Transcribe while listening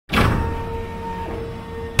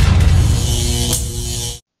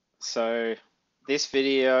So this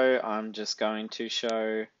video I'm just going to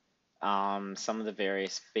show some of the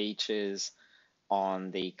various features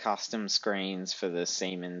on the custom screens for the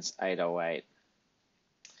Siemens 808.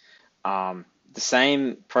 The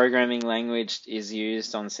same programming language is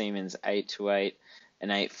used on Siemens 828 and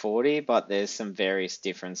 840, but there's some various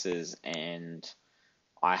differences and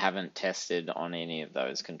I haven't tested on any of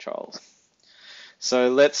those controls. So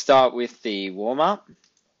let's start with the warm-up.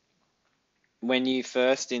 When you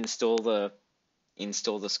first install the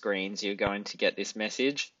screens, you're going to get this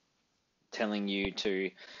message telling you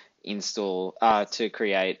to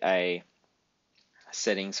create a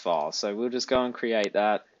settings file. So we'll just go and create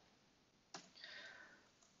that.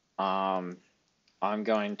 I'm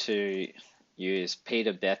going to use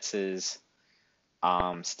Peter Betz's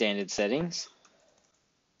standard settings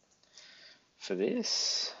for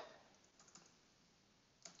this.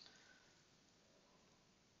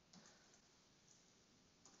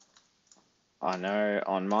 I know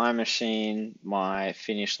on my machine, my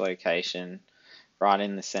finish location right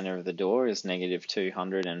in the center of the door is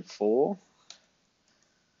 -204.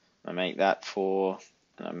 I make that 4,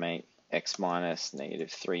 and I make X minus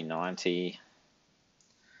 -390.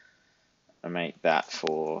 I make that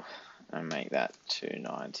 4, and make that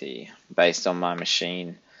 290. Based on my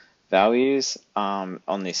machine values,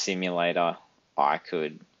 on this simulator, I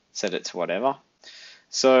could set it to whatever.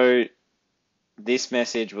 So this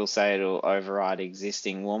message will say it'll override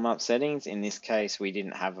existing warm-up settings. In this case, we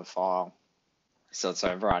didn't have a file, so it's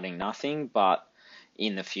overriding nothing, but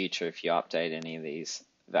in the future, if you update any of these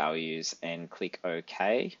values and click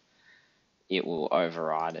OK, it will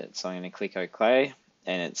override it. So I'm going to click OK,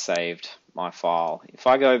 and it's saved my file. If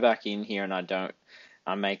I go back in here and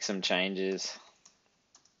I make some changes,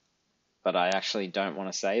 but I actually don't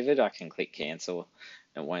want to save it, I can click cancel.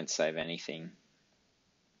 It won't save anything.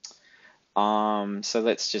 So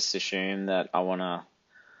let's just assume that I want to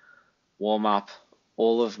warm up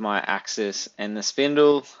all of my axis and the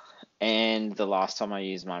spindle, and the last time I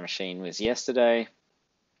used my machine was yesterday,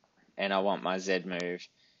 and I want my Z move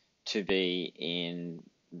to be in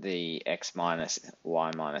the X minus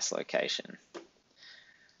Y minus location.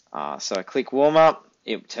 So I click warm up,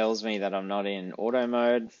 it tells me that I'm not in auto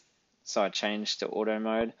mode, so I change to auto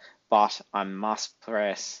mode, but I must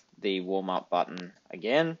press the warm up button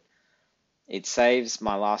again. It saves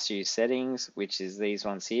my last used settings, which is these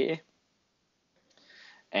ones here.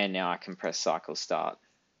 And now I can press cycle start.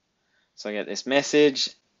 So I get this message,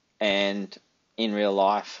 and in real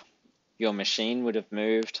life, your machine would have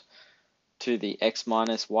moved to the X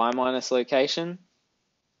minus Y minus location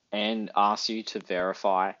and asks you to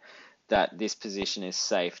verify that this position is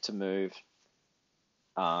safe to move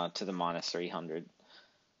to the -300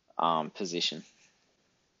 position.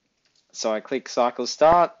 So I click cycle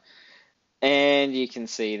start, and you can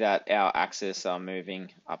see that our axes are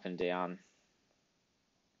moving up and down.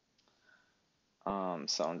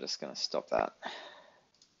 So I'm just going to stop that.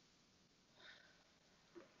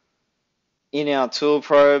 In our tool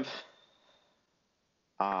probe,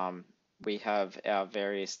 we have our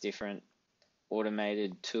various different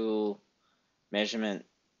automated tool measurement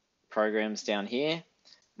programs down here.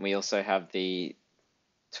 We also have the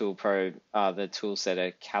tool probe, the tool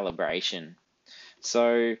setter calibration.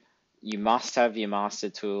 So you must have your master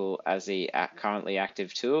tool as the currently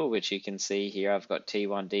active tool, which you can see here. I've got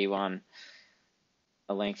T1, D1,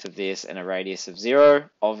 a length of this, and a radius of 0.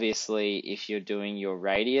 Obviously, if you're doing your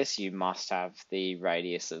radius, you must have the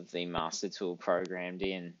radius of the master tool programmed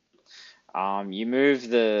in. You move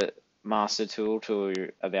the master tool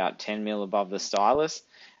to about 10 mil above the stylus,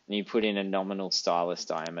 and you put in a nominal stylus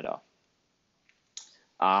diameter.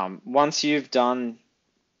 Once you've done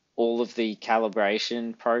all of the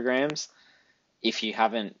calibration programs, if you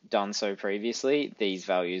haven't done so previously, these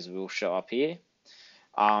values will show up here.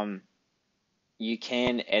 You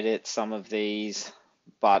can edit some of these,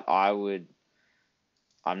 but I'm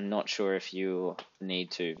not sure if you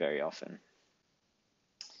need to very often.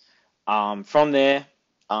 From there,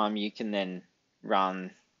 you can then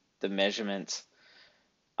run the measurements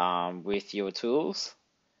with your tools.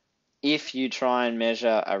 If you try and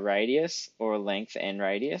measure a radius or a length and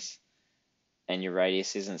radius, and your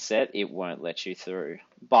radius isn't set, it won't let you through.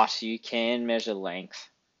 But you can measure length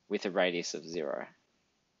with a radius of 0.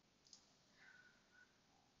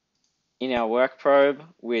 In our work probe,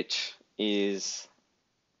 which is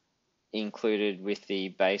included with the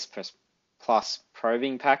base plus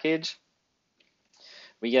probing package,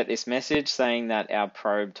 we get this message saying that our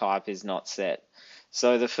probe type is not set.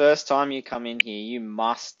 So the first time you come in here, you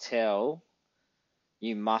must save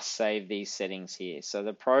these settings here. So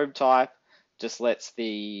the probe type just lets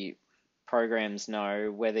the programs know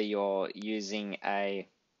whether you're using a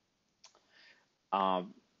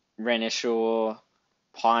Renishaw,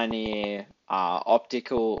 Pioneer,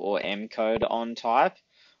 optical or M code on type,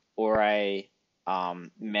 or a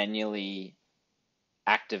manually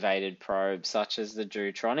activated probe such as the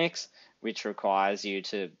Dutronics, which requires you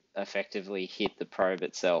to effectively hit the probe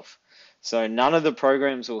itself. So none of the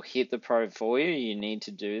programs will hit the probe for you. You need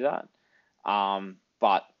to do that,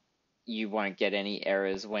 but you won't get any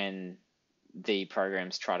errors when the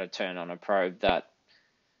programs try to turn on a probe that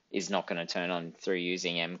is not going to turn on through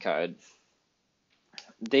using M code.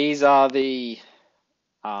 These are the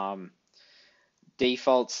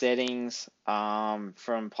default settings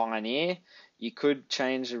from Pioneer. You could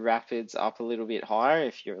change the rapids up a little bit higher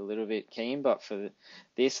if you're a little bit keen, but for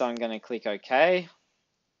this I'm going to click OK,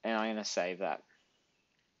 and I'm going to save that.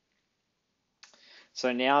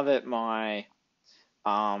 So now that my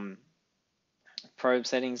probe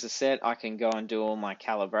settings are set, I can go and do all my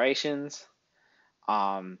calibrations,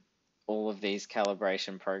 all of these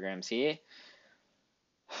calibration programs here.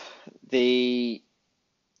 You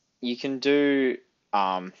can do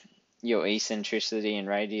your eccentricity and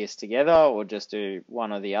radius together, or just do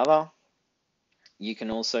one or the other. You can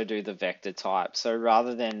also do the vector type. So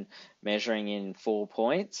rather than measuring in 4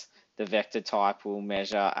 points, the vector type will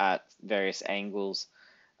measure at various angles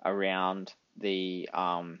around the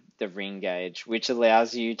ring gauge, which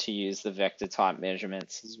allows you to use the vector type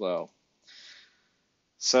measurements as well.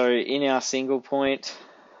 So in our single point,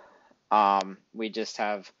 we just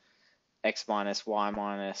have x minus y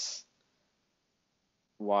minus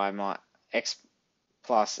x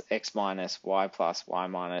plus x minus y plus y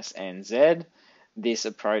minus and z. This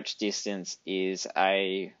approach distance is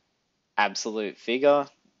a absolute figure.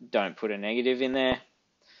 Don't put a negative in there.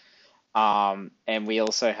 And we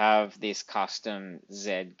also have this custom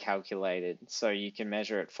z calculated, so you can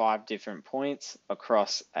measure at 5 different points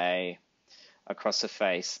across a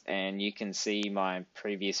face, and you can see my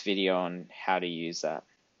previous video on how to use that.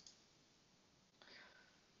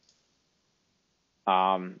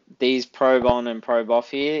 These probe on and probe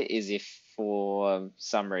off here is if for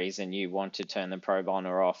some reason you want to turn the probe on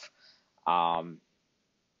or off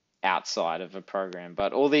outside of a program,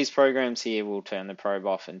 but all these programs here will turn the probe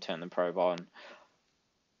off and turn the probe on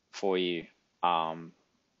for you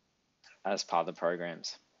as part of the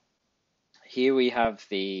programs. Here we have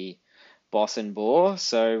the boss and bore.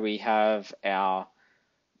 So we have our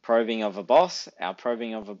probing of a boss, our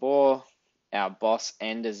probing of a bore, our boss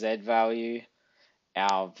and a Z value,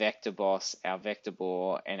 our vector boss, our vector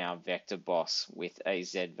bore, and our vector boss with a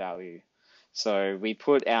Z value. So we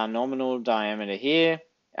put our nominal diameter here,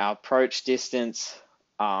 our approach distance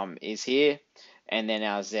is here, and then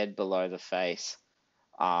our Z below the face.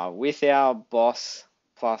 With our boss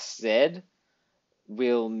plus Z,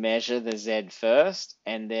 we'll measure the Z first,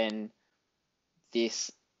 and then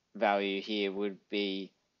this value here would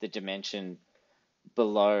be the dimension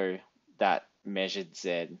below that measured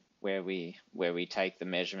Z where we take the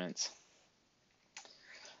measurements.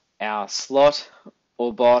 Our slot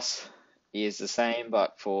or boss is the same,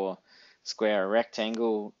 but for square or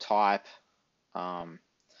rectangle type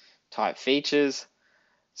features.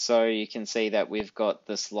 So you can see that we've got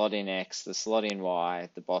the slot in X, the slot in Y,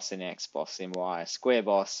 the boss in X, boss in Y, square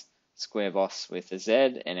boss with a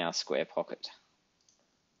Z, and our square pocket.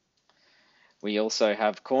 We also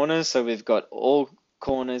have corners, so we've got all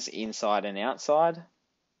corners inside and outside.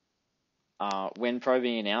 When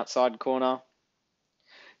probing an outside corner,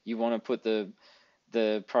 you want to put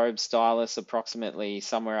the probe stylus approximately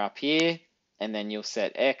somewhere up here, and then you'll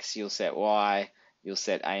set X, you'll set Y, you'll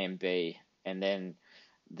set A and B, and then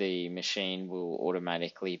the machine will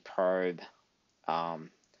automatically probe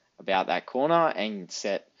about that corner and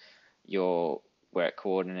set your work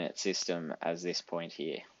coordinate system as this point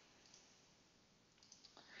here.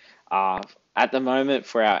 At the moment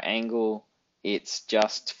for our angle, it's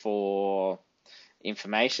just for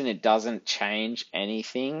information. It doesn't change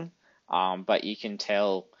anything, but you can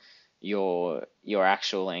tell your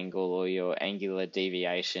actual angle or your angular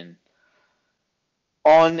deviation.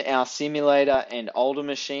 On our simulator and older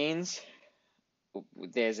machines,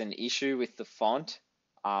 there's an issue with the font.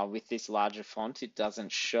 With this larger font, it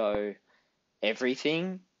doesn't show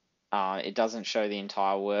everything. It doesn't show the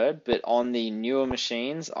entire word, but on the newer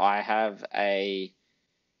machines, I have a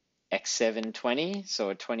X720,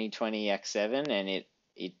 so a 2020 X7, and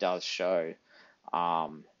it does show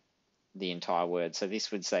the entire word. So this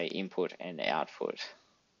would say input and output.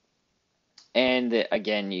 And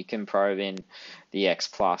again, you can probe in the X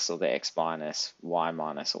plus or the X minus, Y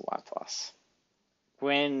minus, or Y plus.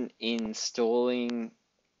 When installing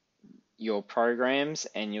your programs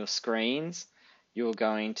and your screens, you're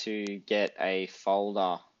going to get a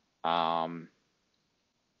folder to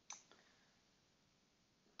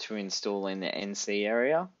install in the NC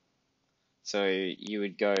area. So you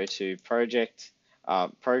would go to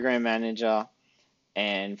Program Manager,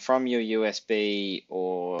 and from your USB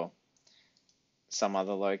or some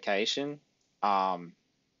other location,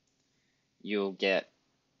 you'll get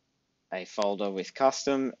a folder with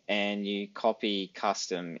custom, and you copy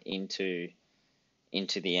custom into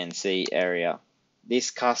the NC area.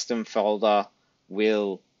 This custom folder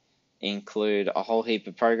will include a whole heap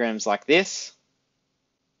of programs like this,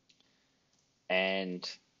 and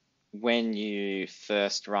when you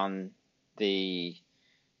first run the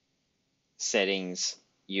settings,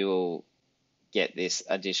 you'll get this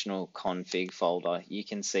additional config folder. You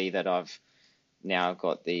can see that I've now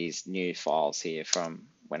got these new files here from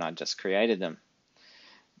when I just created them.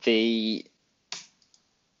 The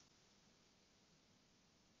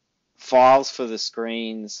files for the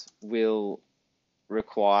screens will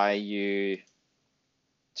require you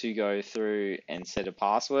to go through and set a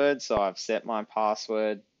password. So I've set my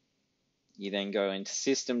password. You then go into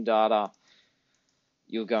system data,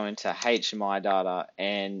 you'll go into HMI data,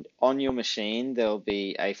 and on your machine there'll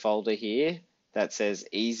be a folder here that says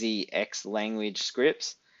easy X language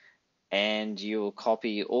scripts, and you'll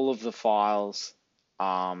copy all of the files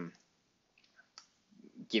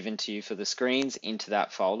given to you for the screens into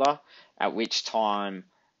that folder, at which time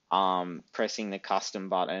pressing the custom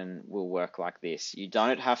button will work like this. You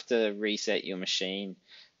don't have to reset your machine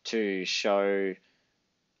to show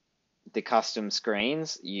the custom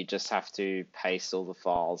screens, you just have to paste all the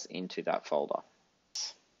files into that folder.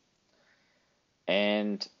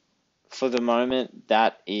 And for the moment,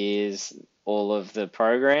 that is all of the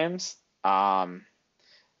programs.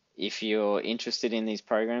 If you're interested in these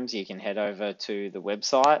programs, you can head over to the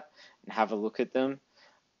website and have a look at them.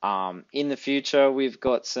 In the future, we've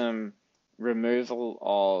got some removal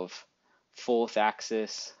of fourth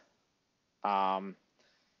axis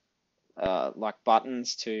like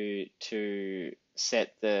buttons to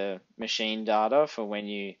set the machine data for when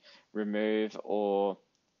you remove or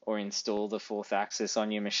install the fourth axis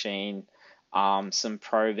on your machine, some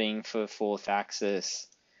probing for fourth axis,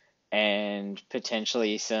 and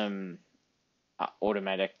potentially some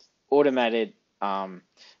automated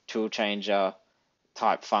tool changer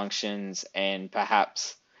type functions, and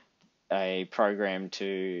perhaps a program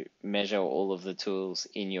to measure all of the tools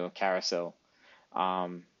in your carousel.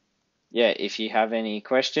 Yeah, if you have any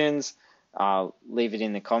questions, leave it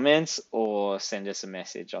in the comments or send us a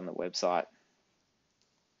message on the website.